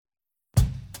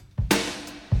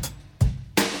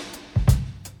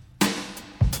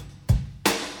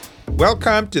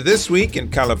Welcome to This Week in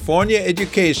California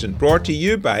Education, brought to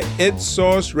you by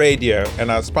EdSource Radio and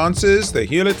our sponsors, the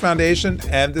Hewlett Foundation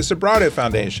and the Sobrato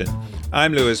Foundation.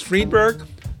 I'm Louis Friedberg.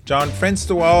 John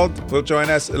Fensterwald will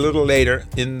join us a little later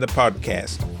in the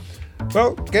podcast.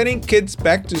 Well, getting kids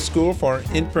back to school for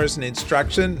in-person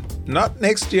instruction, not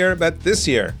next year, but this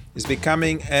year, is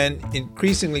becoming an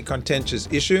increasingly contentious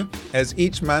issue as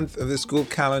each month of the school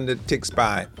calendar ticks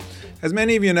by. As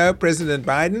many of you know, President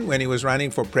Biden, when he was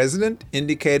running for president,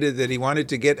 indicated that he wanted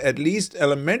to get at least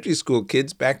elementary school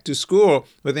kids back to school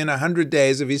within 100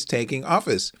 days of his taking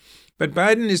office. But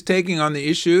Biden is taking on the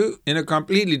issue in a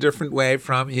completely different way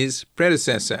from his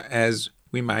predecessor, as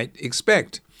we might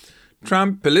expect.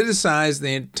 Trump politicized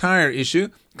the entire issue,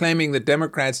 claiming that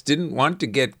Democrats didn't want to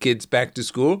get kids back to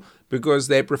school because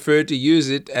they preferred to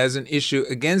use it as an issue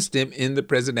against him in the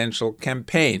presidential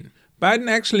campaign.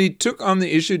 Biden actually took on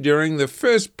the issue during the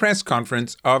first press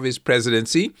conference of his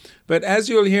presidency, but as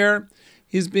you'll hear,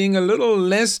 he's being a little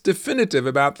less definitive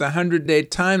about the 100-day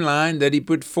timeline that he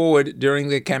put forward during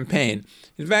the campaign.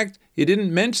 In fact, he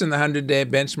didn't mention the 100-day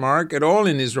benchmark at all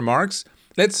in his remarks.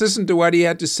 Let's listen to what he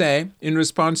had to say in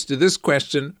response to this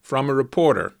question from a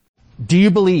reporter. Do you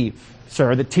believe,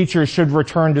 sir, that teachers should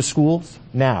return to schools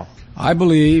now? I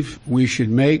believe we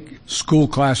should make school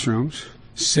classrooms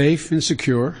safe and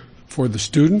secure for the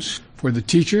students, for the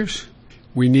teachers.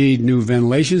 We need new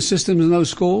ventilation systems in those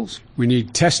schools. We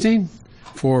need testing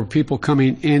for people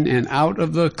coming in and out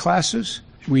of the classes.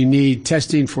 We need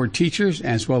testing for teachers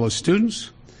as well as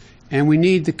students. And we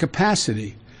need the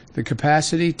capacity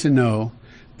to know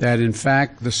that, in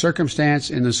fact, the circumstance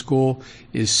in the school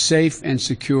is safe and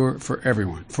secure for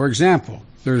everyone. For example,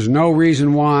 there's no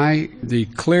reason why the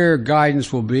clear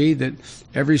guidance will be that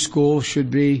every school should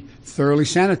be thoroughly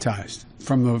sanitized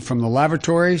from the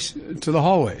lavatories to the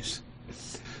hallways.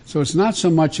 So it's not so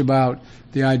much about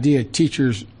the idea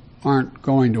teachers aren't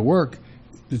going to work.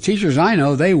 The teachers I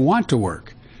know, they want to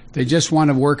work. They just want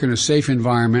to work in a safe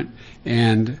environment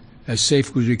and as safe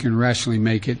as we can rationally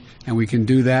make it, and we can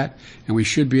do that, and we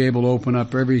should be able to open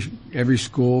up every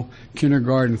school,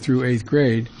 kindergarten through 8th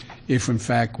grade, if in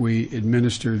fact we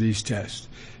administer these tests.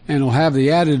 And it'll have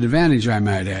the added advantage, I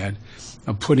might add,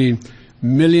 of putting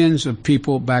millions of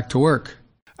people back to work.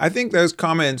 I think those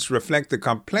comments reflect the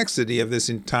complexity of this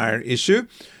entire issue.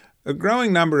 A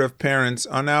growing number of parents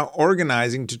are now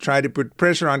organizing to try to put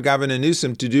pressure on Governor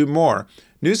Newsom to do more.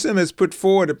 Newsom has put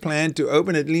forward a plan to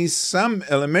open at least some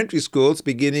elementary schools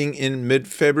beginning in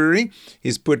mid-February.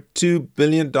 He's put $2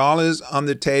 billion on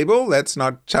the table, that's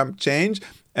not chump change,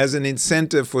 as an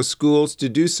incentive for schools to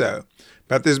do so.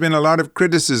 But there's been a lot of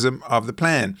criticism of the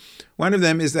plan. One of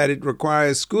them is that it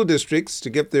requires school districts to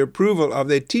get the approval of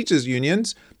their teachers'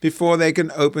 unions before they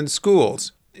can open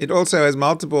schools. It also has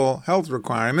multiple health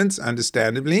requirements,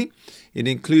 understandably. It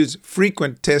includes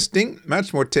frequent testing,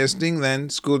 much more testing than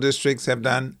school districts have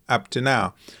done up to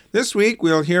now. This week,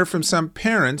 we'll hear from some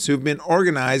parents who've been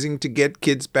organizing to get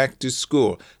kids back to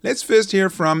school. Let's first hear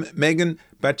from Megan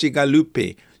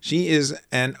Bacigalupi. She is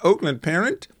an Oakland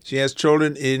parent. She has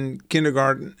children in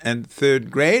kindergarten and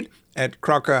 3rd grade at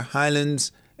Crocker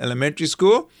Highlands Elementary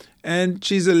School, and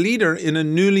she's a leader in a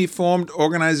newly formed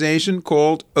organization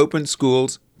called Open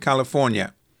Schools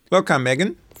California. Welcome,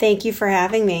 Megan. Thank you for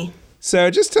having me.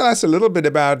 So just tell us a little bit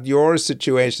about your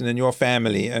situation and your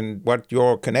family and what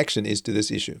your connection is to this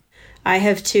issue. I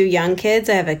have 2 young kids.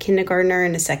 I have a kindergartner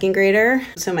and a 2nd grader.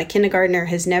 So my kindergartner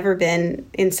has never been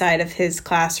inside of his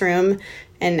classroom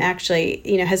and actually,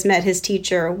 has met his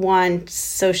teacher one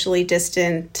socially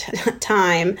distant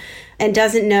time and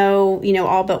doesn't know,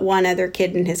 all but one other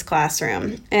kid in his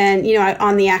classroom. And,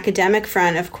 on the academic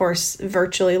front, of course,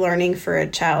 virtually learning for a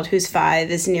child who's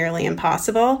 5 is nearly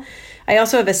impossible. I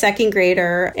also have a 2nd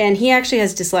grader, and he actually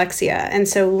has dyslexia. And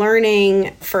so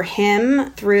learning for him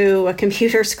through a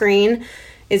computer screen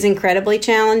is incredibly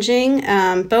challenging,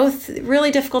 both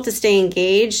really difficult to stay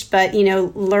engaged, but,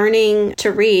 learning to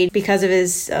read because of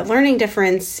his learning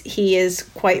difference, he is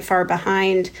quite far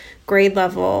behind grade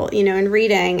level, in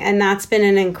reading. And that's been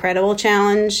an incredible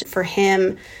challenge for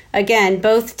him, again,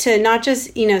 both to not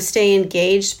just, stay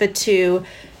engaged, but to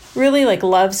really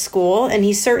love school. And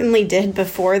he certainly did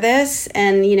before this.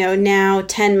 And, now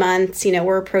 10 months,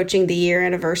 we're approaching the year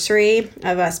anniversary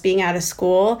of us being out of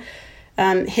school.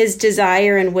 His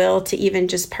desire and will to even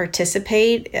just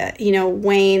participate,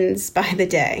 wanes by the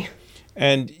day.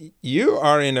 And you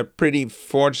are in a pretty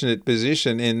fortunate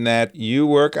position in that you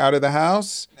work out of the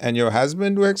house and your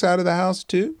husband works out of the house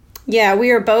too? Yeah, we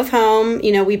are both home.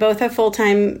 We both have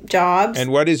full-time jobs.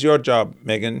 And what is your job,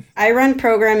 Megan? I run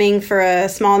programming for a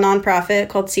small nonprofit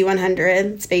called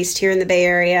C100. It's based here in the Bay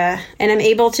Area. And I'm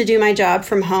able to do my job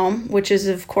from home, which is,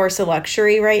 of course, a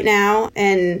luxury right now.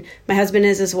 And my husband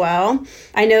is as well.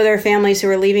 I know there are families who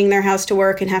are leaving their house to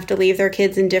work and have to leave their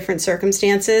kids in different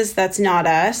circumstances. That's not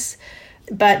us.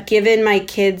 But given my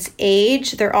kids'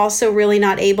 age, they're also really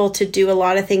not able to do a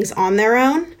lot of things on their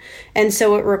own. And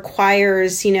so it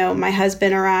requires, my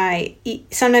husband or I,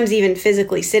 sometimes even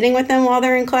physically sitting with them while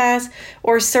they're in class,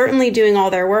 or certainly doing all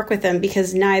their work with them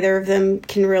because neither of them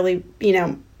can really,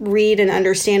 read and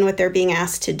understand what they're being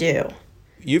asked to do.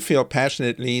 You feel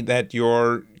passionately that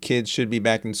your kids should be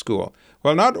back in school.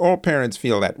 Well, not all parents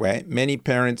feel that way. Many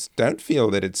parents don't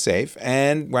feel that it's safe.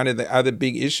 And one of the other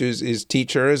big issues is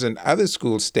teachers and other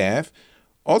school staff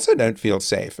also don't feel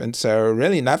safe. And so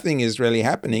really nothing is really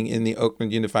happening in the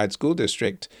Oakland Unified School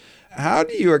District. How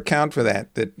do you account for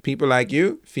that people like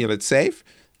you feel it's safe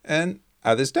and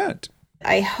others don't?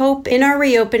 I hope in our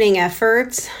reopening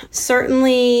efforts,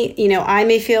 certainly, I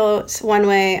may feel one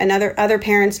way, other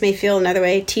parents may feel another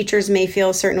way, teachers may feel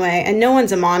a certain way, and no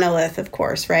one's a monolith, of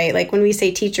course, right? Like when we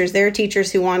say teachers, there are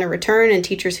teachers who want to return and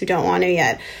teachers who don't want to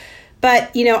yet.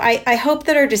 But, I hope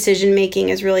that our decision making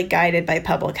is really guided by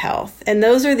public health. And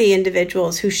those are the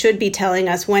individuals who should be telling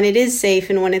us when it is safe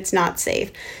and when it's not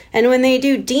safe. And when they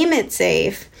do deem it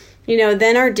safe,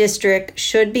 then our district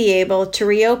should be able to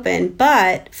reopen.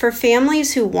 But for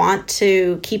families who want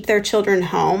to keep their children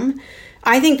home,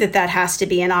 I think that has to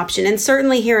be an option. And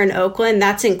certainly here in Oakland,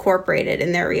 that's incorporated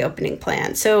in their reopening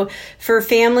plan. So for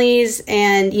families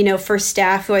and, for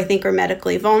staff who I think are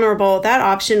medically vulnerable, that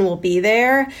option will be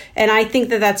there. And I think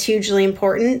that that's hugely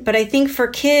important. But I think for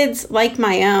kids like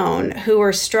my own who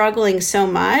are struggling so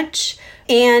much,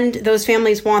 and those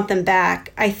families want them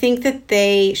back, I think that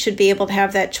they should be able to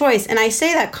have that choice. And I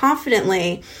say that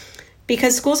confidently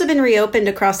because schools have been reopened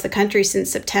across the country since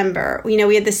September. We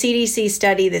had the CDC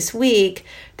study this week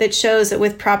that shows that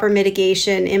with proper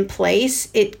mitigation in place,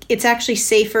 it's actually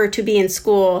safer to be in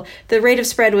school. The rate of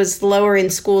spread was lower in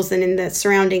schools than in the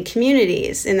surrounding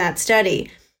communities in that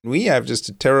study. We have just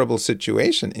a terrible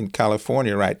situation in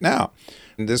California right now.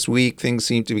 This week, things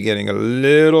seem to be getting a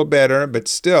little better, but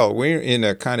still, we're in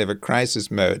a kind of a crisis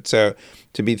mode. So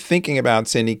to be thinking about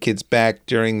sending kids back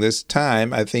during this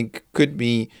time, I think could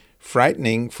be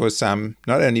frightening for some,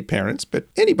 not only parents, but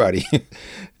anybody.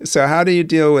 So how do you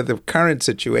deal with the current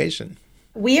situation?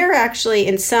 We are actually,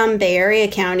 in some Bay Area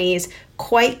counties,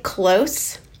 quite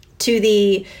close to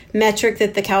the metric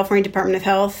that the California Department of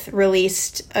Health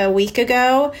released a week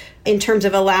ago in terms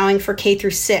of allowing for K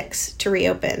through 6 to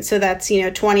reopen. So that's,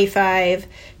 25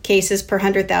 cases per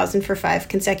 100,000 for 5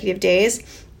 consecutive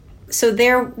days. So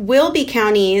there will be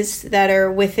counties that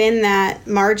are within that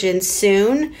margin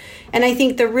soon. And I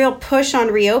think the real push on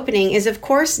reopening is, of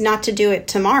course, not to do it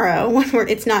tomorrow when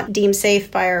it's not deemed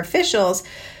safe by our officials,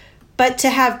 but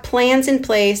to have plans in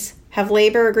place, have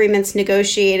labor agreements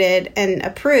negotiated and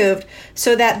approved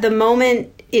so that the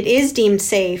moment it is deemed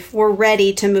safe, we're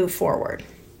ready to move forward.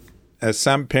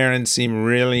 Some parents seem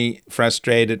really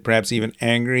frustrated, perhaps even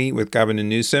angry with Governor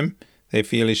Newsom. They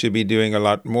feel he should be doing a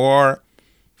lot more.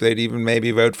 They'd even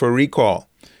maybe vote for recall.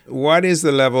 What is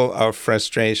the level of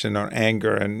frustration or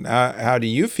anger, and how do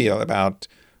you feel about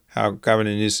how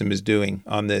Governor Newsom is doing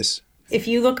on this? If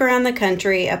you look around the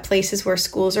country at places where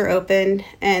schools are open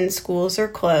and schools are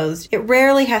closed, it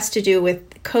rarely has to do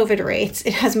with COVID rates.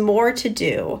 It has more to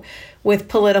do with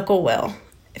political will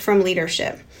from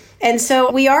leadership. And so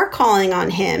we are calling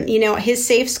on him. His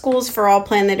Safe Schools for All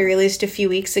plan that he released a few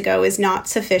weeks ago is not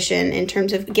sufficient in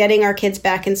terms of getting our kids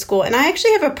back in school. And I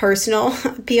actually have a personal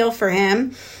appeal for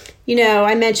him.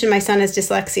 I mentioned my son has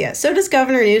dyslexia. So does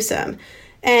Governor Newsom.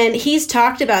 And he's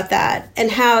talked about that and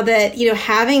how that,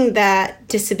 having that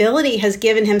disability has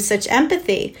given him such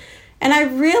empathy. And I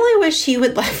really wish he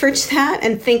would leverage that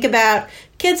and think about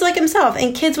kids like himself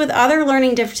and kids with other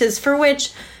learning differences for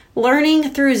which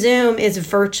learning through Zoom is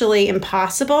virtually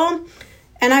impossible.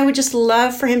 And I would just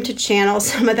love for him to channel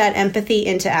some of that empathy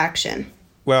into action.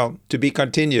 Well, to be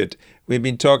continued. We've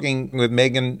been talking with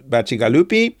Megan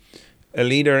Bacigalupi, a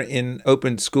leader in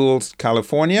Open Schools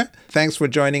California. Thanks for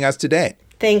joining us today.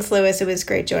 Thanks, Louis. It was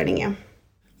great joining you.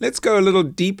 Let's go a little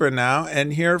deeper now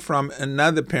and hear from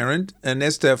another parent,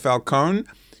 Ernesto Falcone.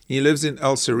 He lives in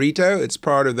El Cerrito. It's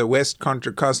part of the West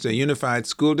Contra Costa Unified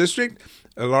School District,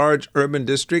 a large urban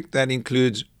district that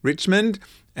includes Richmond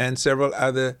and several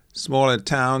other smaller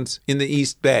towns in the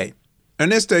East Bay.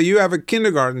 Ernesto, you have a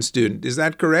kindergarten student. Is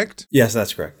that correct? Yes,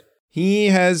 that's correct. He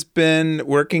has been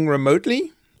working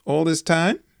remotely all this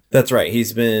time? That's right.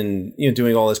 He's been,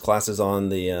 doing all his classes on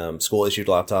the school issued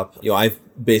laptop. I've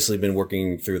basically been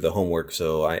working through the homework,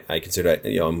 so I consider that,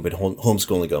 I've been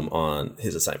homeschooling him on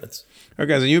his assignments.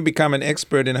 Okay, so you've become an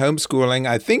expert in homeschooling.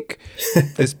 I think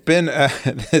there's been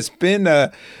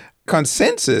a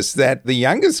consensus that the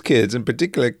youngest kids, in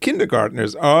particular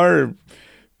kindergartners, are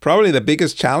probably the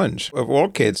biggest challenge of all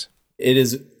kids. It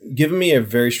has given me a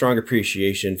very strong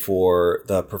appreciation for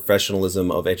the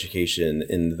professionalism of education,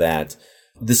 in that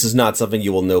this is not something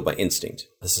you will know by instinct.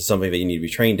 This is something that you need to be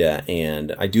trained at.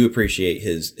 And I do appreciate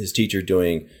his teacher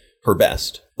doing her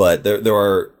best. But there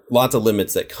are lots of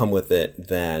limits that come with it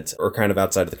that are kind of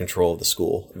outside of the control of the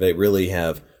school. They really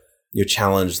have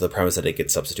challenged the premise that it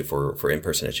gets substitute for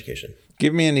in-person education.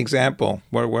 Give me an example.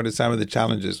 What are some of the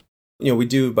challenges? We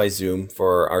do by Zoom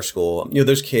for our school.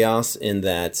 There's chaos in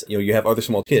that, you have other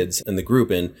small kids in the group,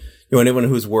 and, anyone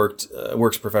who's works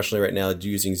professionally right now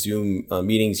using Zoom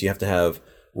meetings, you have to have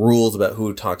rules about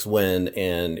who talks when.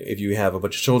 And if you have a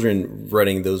bunch of children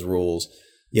running those rules,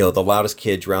 the loudest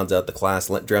kid drowns out the class,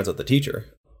 drowns out the teacher.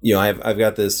 I've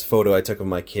got this photo I took of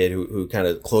my kid who kind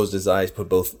of closed his eyes, put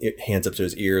both hands up to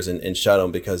his ears and shut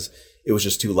them because it was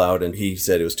just too loud. And he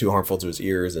said it was too harmful to his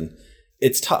ears. And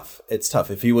it's tough. It's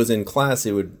tough. If he was in class,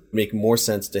 it would make more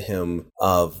sense to him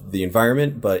of the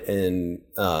environment. But in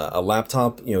a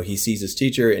laptop, he sees his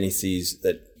teacher and he sees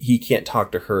that he can't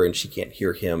talk to her and she can't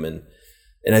hear him.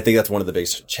 And I think that's one of the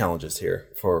biggest challenges here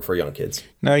for young kids.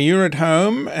 Now, you're at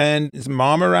home, and is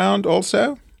mom around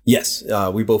also? Yes,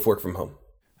 we both work from home.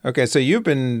 Okay, so you've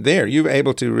been there. You're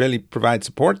able to really provide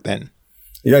support then.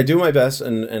 Yeah, I do my best,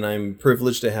 and I'm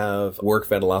privileged to have work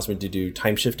that allows me to do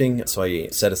time shifting. So I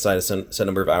set aside a set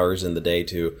number of hours in the day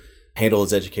to handle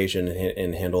his education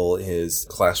and handle his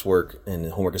classwork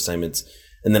and homework assignments.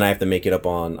 And then I have to make it up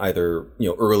on either,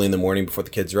 early in the morning before the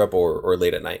kids are up or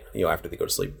late at night, after they go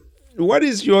to sleep. What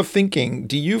is your thinking?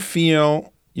 Do you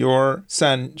feel your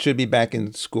son should be back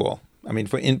in school? I mean,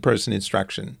 for in-person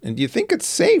instruction. And do you think it's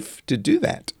safe to do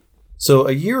that? So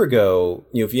a year ago,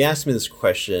 if you asked me this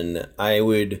question, I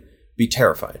would be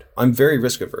terrified. I'm very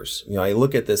risk averse. I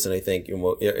look at this and I think,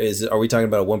 are we talking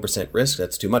about a 1% risk?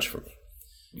 That's too much for me.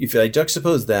 If I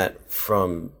juxtapose that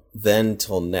from then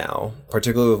till now,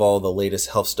 particularly with all the latest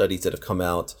health studies that have come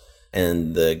out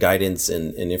and the guidance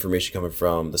and information coming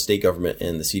from the state government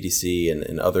and the CDC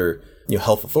and other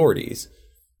health authorities,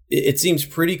 it seems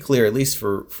pretty clear, at least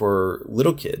for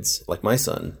little kids like my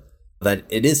son, that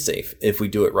it is safe if we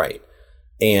do it right.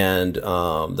 And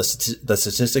the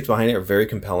statistics behind it are very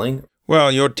compelling. Well,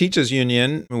 your teachers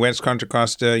union, West Contra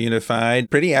Costa Unified,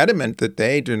 pretty adamant that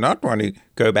they do not want to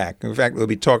go back. In fact, we'll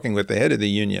be talking with the head of the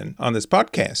union on this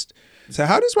podcast. So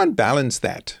how does one balance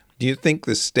that? Do you think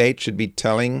the state should be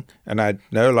telling, and I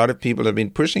know a lot of people have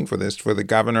been pushing for this, for the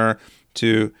governor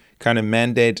to kind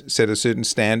of set a certain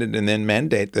standard and then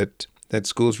mandate that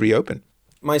schools reopen?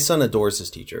 My son adores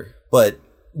his teacher, but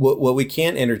what we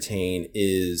can't entertain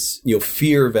is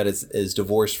fear that is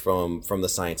divorced from the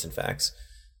science and facts.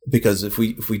 Because if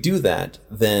we do that,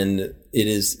 then it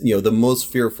is the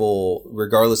most fearful,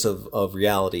 regardless of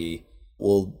reality,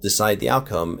 will decide the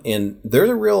outcome. And there's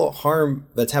a real harm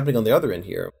that's happening on the other end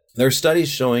here. There are studies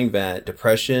showing that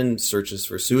depression, searches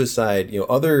for suicide,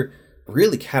 other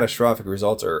really catastrophic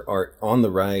results are on the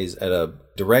rise at a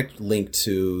direct link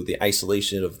to the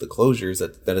isolation of the closures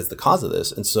that is the cause of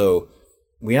this. And so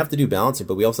we have to do balancing,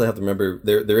 but we also have to remember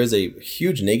there is a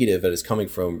huge negative that is coming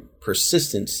from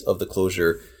persistence of the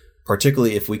closure,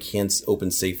 particularly if we can't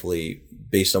open safely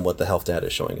based on what the health data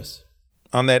is showing us.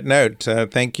 On that note,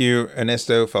 thank you,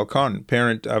 Ernesto Falcon,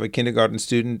 parent of a kindergarten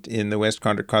student in the West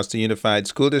Contra Costa Unified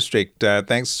School District.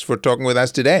 Thanks for talking with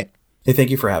us today. Hey, thank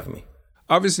you for having me.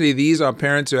 Obviously, these are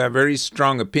parents who have very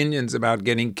strong opinions about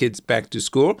getting kids back to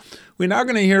school. We're now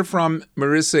going to hear from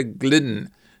Marissa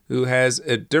Glidden, who has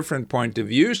a different point of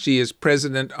view. She is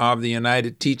president of the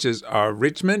United Teachers of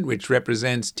Richmond, which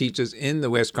represents teachers in the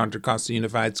West Contra Costa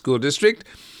Unified School District.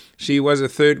 She was a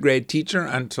third grade teacher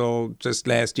until just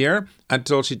last year,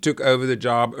 until she took over the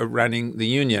job of running the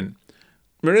union.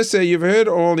 Marissa, you've heard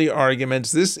all the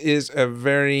arguments. This is a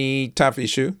very tough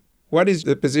issue. What is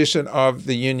the position of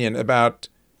the union about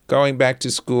going back to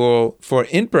school for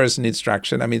in-person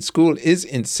instruction? I mean, school is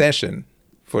in session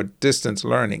for distance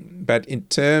learning, but in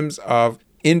terms of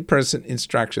in-person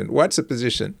instruction, what's the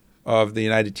position of the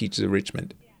United Teachers of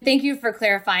Richmond? Thank you for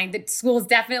clarifying that school is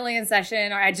definitely in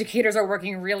session. Our educators are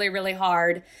working really, really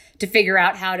hard to figure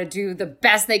out how to do the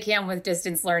best they can with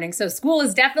distance learning. So school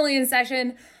is definitely in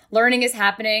session. Learning is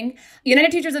happening.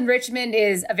 United Teachers in Richmond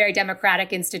is a very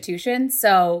democratic institution.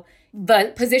 So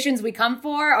the positions we come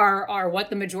for are what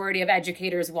the majority of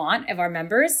educators want, of our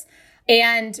members.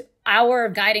 And our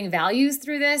guiding values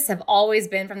through this have always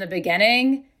been from the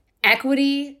beginning,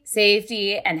 equity,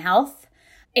 safety, and health,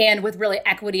 and with really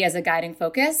equity as a guiding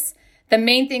focus. The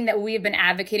main thing that we've been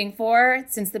advocating for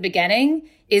since the beginning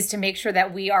is to make sure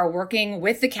that we are working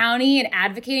with the county and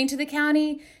advocating to the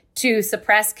county to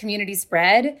suppress community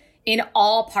spread in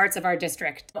all parts of our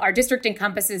district. Our district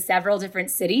encompasses several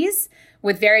different cities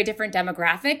with very different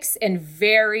demographics and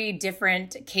very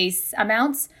different case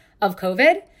amounts of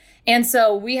COVID. And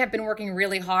so we have been working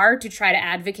really hard to try to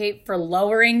advocate for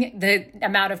lowering the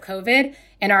amount of COVID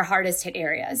in our hardest hit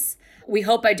areas. We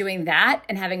hope by doing that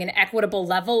and having an equitable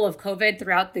level of COVID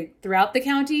throughout the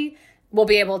county, we'll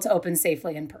be able to open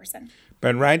safely in person.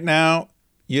 But right now,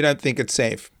 you don't think it's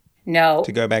safe? No.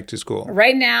 To go back to school?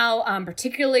 Right now,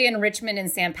 particularly in Richmond and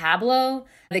San Pablo,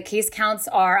 the case counts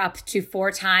are up to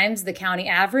 4 times the county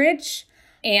average.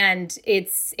 And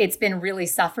it's been really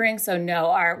suffering. So no,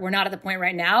 we're not at the point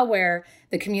right now where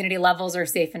the community levels are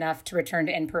safe enough to return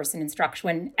to in-person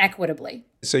instruction equitably.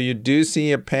 So you do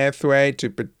see a pathway to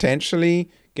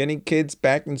potentially getting kids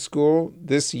back in school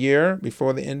this year,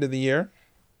 before the end of the year?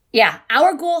 Yeah,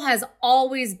 our goal has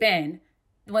always been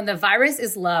when the virus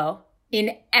is low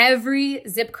in every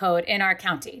zip code in our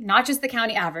county, not just the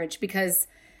county average, because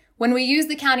when we use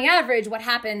the county average, what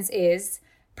happens is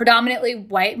predominantly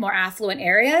white, more affluent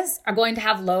areas are going to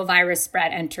have low virus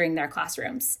spread entering their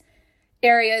classrooms.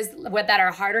 Areas that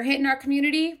are harder hit in our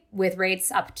community, with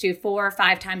rates up to 4 or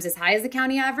 5 times as high as the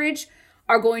county average,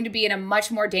 are going to be in a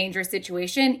much more dangerous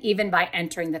situation even by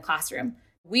entering the classroom.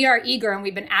 We are eager, and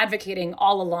we've been advocating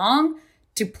all along,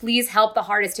 to please help the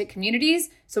hardest hit communities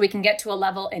so we can get to a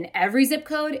level in every zip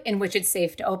code in which it's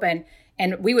safe to open.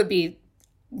 And we would be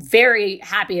very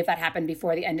happy if that happened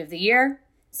before the end of the year.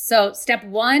 So step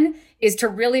 1 is to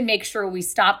really make sure we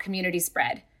stop community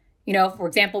spread. For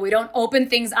example, we don't open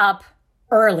things up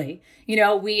early.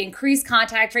 We increase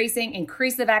contact tracing,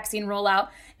 increase the vaccine rollout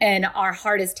in our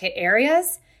hardest hit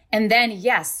areas. And then,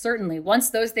 yes, certainly, once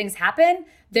those things happen,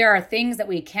 there are things that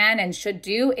we can and should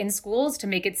do in schools to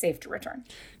make it safe to return.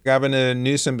 Governor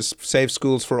Newsom's Safe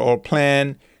Schools for All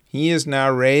plan, he has now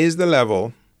raised the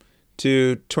level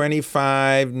to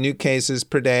 25 new cases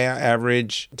per day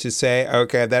average to say,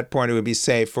 okay, at that point it would be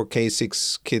safe for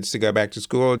K-6 kids to go back to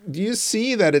school. Do you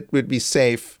see that it would be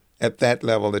safe at that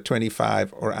level, the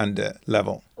 25 or under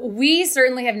level? We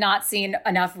certainly have not seen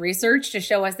enough research to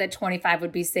show us that 25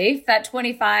 would be safe. That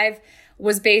 25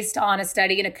 was based on a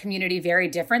study in a community very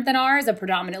different than ours, a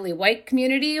predominantly white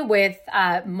community with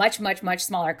much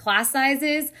smaller class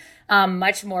sizes,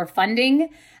 much more funding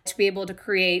to be able to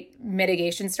create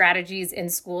mitigation strategies in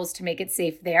schools to make it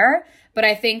safe there. But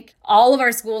I think all of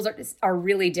our schools are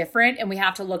really different, and we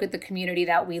have to look at the community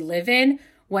that we live in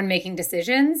when making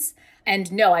decisions.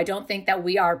 And no, I don't think that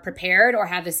we are prepared or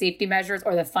have the safety measures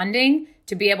or the funding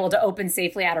to be able to open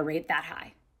safely at a rate that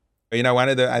high. One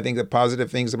of the positive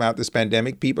things about this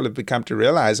pandemic, people have become to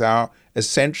realize how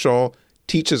essential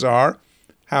teachers are,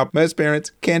 how most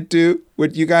parents can't do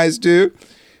what you guys do.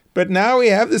 But now we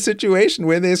have the situation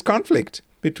where there's conflict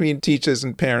between teachers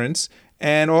and parents.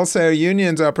 And also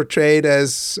unions are portrayed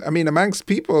as, amongst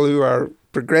people who are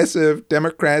progressive,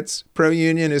 Democrats,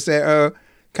 pro-union, who say, oh,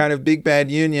 kind of big bad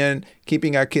union,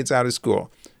 keeping our kids out of school.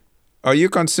 Are you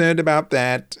concerned about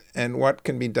that, and what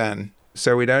can be done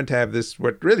so we don't have this,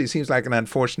 what really seems like an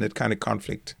unfortunate kind of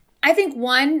conflict? I think,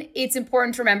 one, it's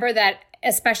important to remember that,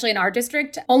 especially in our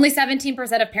district, only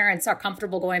 17% of parents are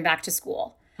comfortable going back to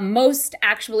school. Most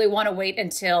actually want to wait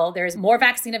until there's more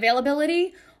vaccine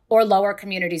availability or lower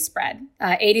community spread.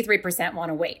 83% want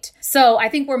to wait. So I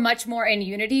think we're much more in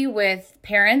unity with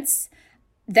parents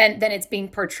than it's being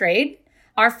portrayed.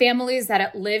 Our families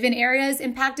that live in areas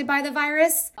impacted by the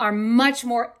virus are much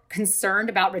more concerned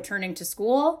about returning to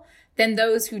school than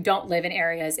those who don't live in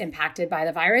areas impacted by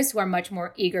the virus, who are much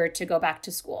more eager to go back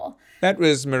to school. That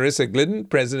was Marissa Glidden,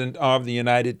 president of the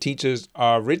United Teachers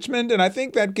of Richmond. And I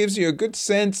think that gives you a good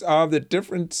sense of the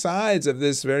different sides of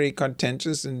this very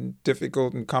contentious and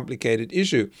difficult and complicated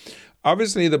issue.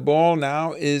 Obviously, the ball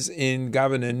now is in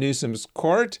Governor Newsom's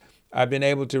court. I've been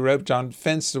able to rope John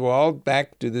Fensterwald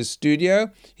back to the studio.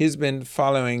 He's been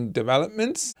following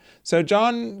developments. So,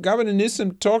 John, Governor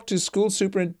Newsom talked to school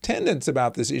superintendents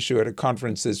about this issue at a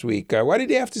conference this week. What did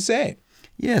he have to say?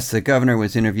 Yes, the governor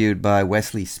was interviewed by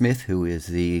Wesley Smith, who is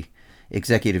the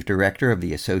executive director of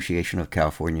the Association of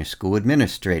California School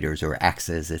Administrators, or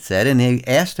ACSA, as it said, and they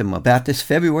asked him about this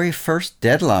February 1st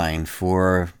deadline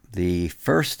for the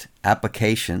first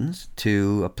applications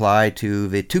to apply to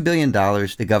the $2 billion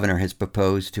the governor has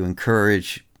proposed to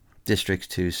encourage districts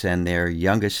to send their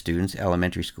youngest students,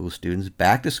 elementary school students,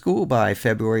 back to school by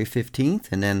February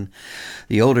 15th, and then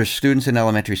the older students in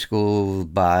elementary school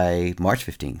by March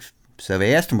 15th. So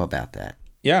they asked him about that.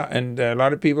 Yeah, and a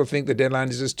lot of people think the deadline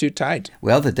is just too tight.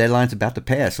 Well, the deadline's about to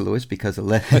pass, Louis, because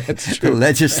the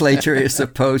legislature is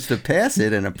supposed to pass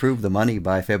it and approve the money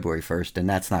by February 1st, and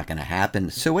that's not going to happen.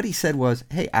 So what he said was,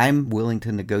 hey, I'm willing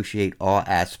to negotiate all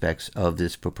aspects of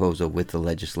this proposal with the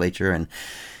legislature, and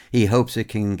he hopes it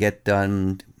can get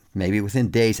done maybe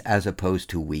within days as opposed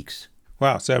to weeks.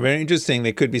 Wow, so very interesting.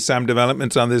 There could be some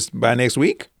developments on this by next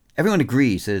week? Everyone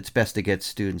agrees that it's best to get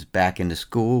students back into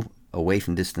school, away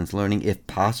from distance learning if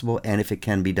possible, and if it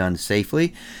can be done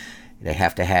safely. They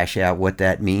have to hash out what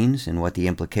that means and what the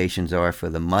implications are for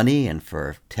the money and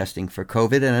for testing for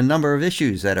COVID and a number of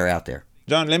issues that are out there.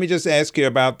 John, let me just ask you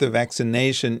about the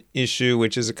vaccination issue,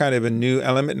 which is a kind of a new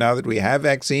element now that we have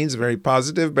vaccines, very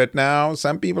positive. But now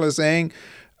some people are saying,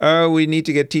 we need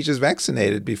to get teachers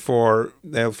vaccinated before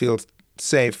they'll feel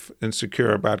safe and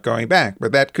secure about going back.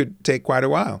 But that could take quite a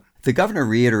while. The governor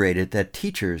reiterated that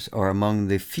teachers are among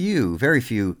the very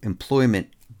few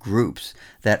employment groups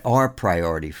that are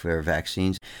priority for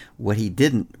vaccines. What he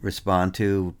didn't respond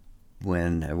to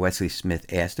when Wesley Smith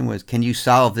asked him was, can you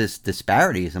solve this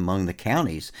disparities among the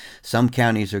counties? Some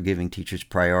counties are giving teachers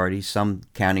priority. Some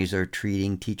counties are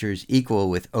treating teachers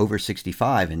equal with over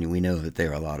 65, and we know that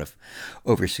there are a lot of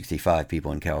over 65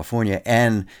 people in California.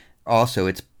 And also,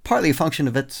 it's partly a function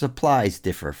of that supplies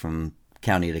differ from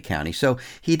county to county. So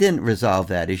he didn't resolve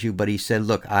that issue, but he said,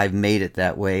 look, I've made it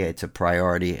that way. It's a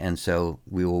priority, and so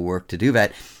we will work to do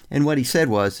that. And what he said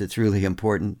was, it's really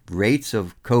important. Rates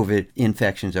of COVID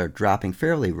infections are dropping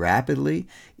fairly rapidly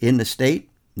in the state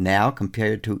now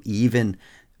compared to even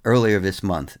earlier this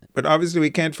month. But obviously we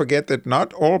can't forget that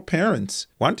not all parents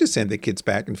want to send their kids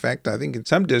back. In fact, I think in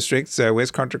some districts,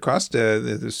 West Contra Costa,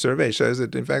 the survey shows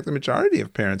that in fact the majority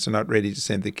of parents are not ready to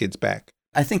send their kids back.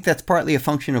 I think that's partly a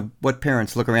function of what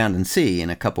parents look around and see. In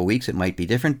a couple of weeks, it might be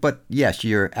different. But yes,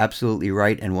 you're absolutely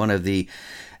right. And one of the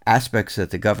aspects that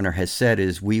the governor has said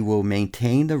is we will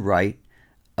maintain the right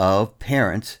of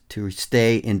parents to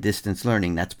stay in distance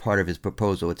learning. That's part of his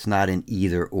proposal. It's not an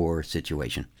either-or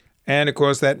situation. And of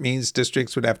course, that means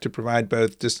districts would have to provide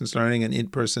both distance learning and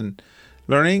in-person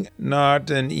learning. Not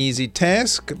an easy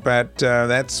task, but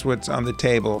that's what's on the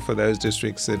table for those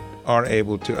districts that are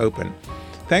able to open.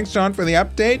 Thanks, John, for the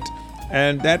update.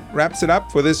 And that wraps it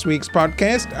up for this week's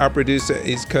podcast. Our producer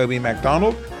is Kobe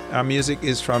McDonald. Our music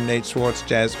is from Nate Swartz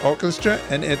Jazz Orchestra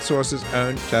and EdSource's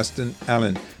own Justin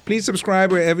Allen. Please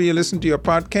subscribe wherever you listen to your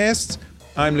podcasts.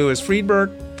 I'm Louis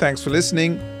Friedberg. Thanks for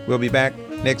listening. We'll be back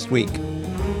next week.